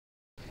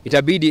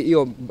itabidi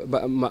hiyo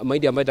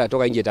mahindi ambayo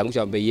itatoka nje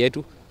itangusha bei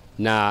yetu,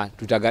 na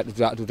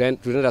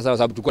tutaenda sawa,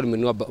 sababu tulikuwa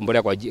tumenunua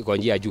mbolea kwa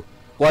njia juu.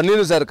 Kwa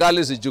nini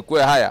serikali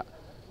sichukue haya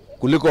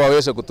kuliko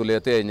waweze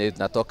kutuletea yenye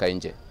inatoka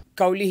nje?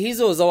 Kauli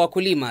hizo za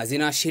wakulima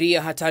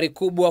zinaashiria hatari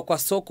kubwa kwa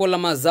soko la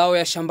mazao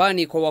ya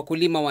shambani kwa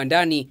wakulima wa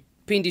ndani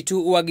pindi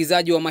tu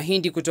uagizaji wa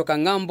mahindi kutoka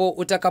ng'ambo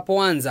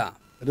utakapoanza.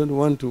 I don't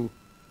want to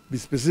be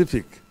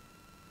specific,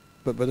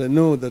 but I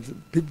know that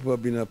people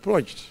have been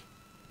approached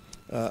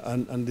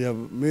and they have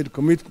made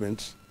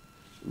commitments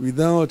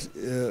without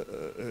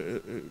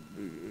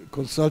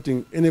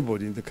consulting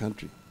anybody in the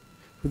country.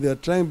 So they are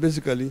trying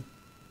basically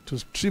to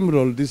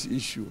steamroll this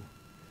issue,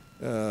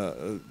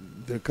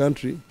 the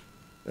country,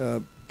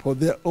 for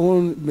their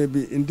own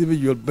maybe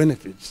individual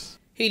benefits.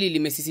 Hili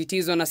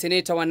limesisitizwa na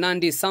seneta wa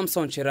Nandi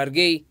Samson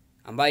Cherargei,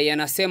 ambaye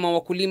anasema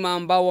wakulima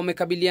ambao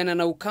wamekabiliana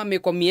na ukame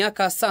kwa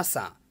miaka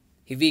sasa,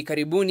 hivi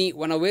karibuni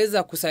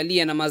wanaweza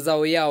kusalia na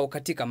mazao yao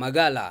katika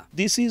magala.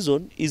 This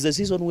season is the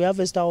season we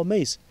harvest our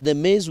maize. The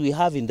maize we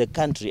have in the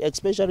country,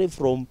 especially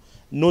from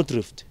North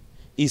Rift,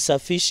 is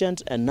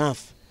sufficient enough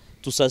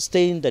to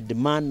sustain the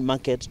demand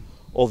market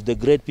of the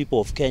great people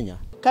of Kenya.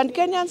 Can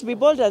Kenyans be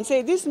bold and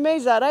say, this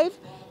maize arrive,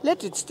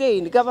 let it stay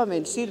in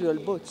government cereal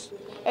boats?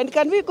 And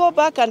can we go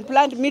back and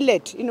plant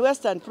millet in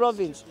Western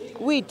Province,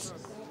 wheat,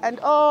 and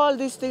all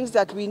these things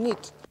that we need?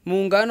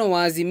 Muungano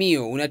wa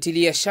Azimio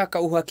unatilia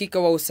shaka uhakika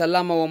wa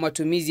usalama wa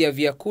matumizi ya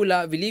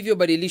vyakula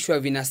vilivyobadilishwa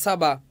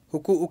vinasaba,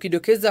 huku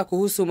ukidokeza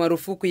kuhusu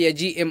marufuku ya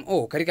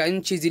GMO katika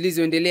nchi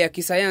zilizoendelea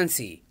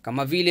kisayansi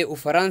kama vile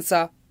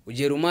Ufaransa,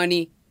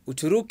 Ujerumani,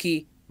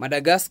 Uturuki,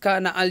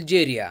 Madagascar na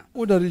Algeria.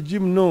 Would the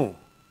regime know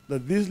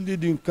that these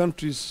leading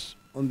countries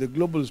on the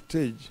global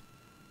stage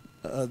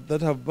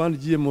that have banned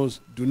GMOs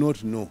do not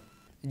know?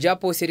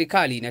 Japo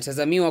serikali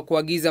inatazamiwa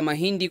kuagiza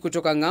mahindi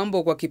kutoka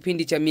ng'ambo kwa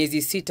kipindi cha miezi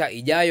 6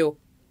 ijayo,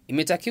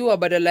 imetakiwa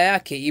badala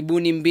yake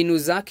ibuni mbinu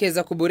zake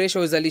za kuboresha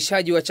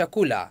uzalishaji wa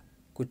chakula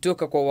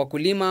kutoka kwa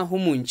wakulima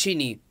humu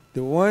nchini. The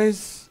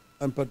wise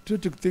and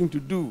patriotic thing to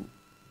do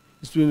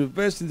is to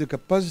invest in the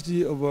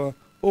capacity of our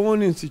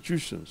own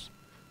institutions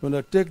to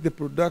undertake the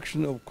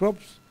production of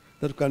crops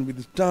that can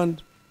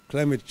withstand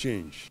climate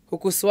change.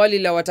 Huku swali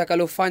la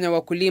watakalofanya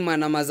wakulima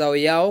na mazao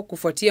yao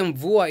kufuatia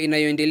mvua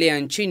inayoendelea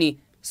nchini,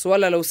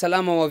 swala la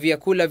usalama wa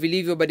vyakula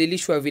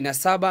vilivyobadilishwa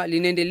vinasaba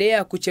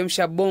linaendelea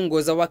kuchemsha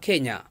bongo za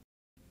Wakenya.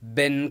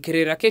 Ben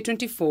Kirera,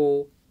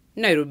 K24,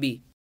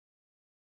 Nairobi.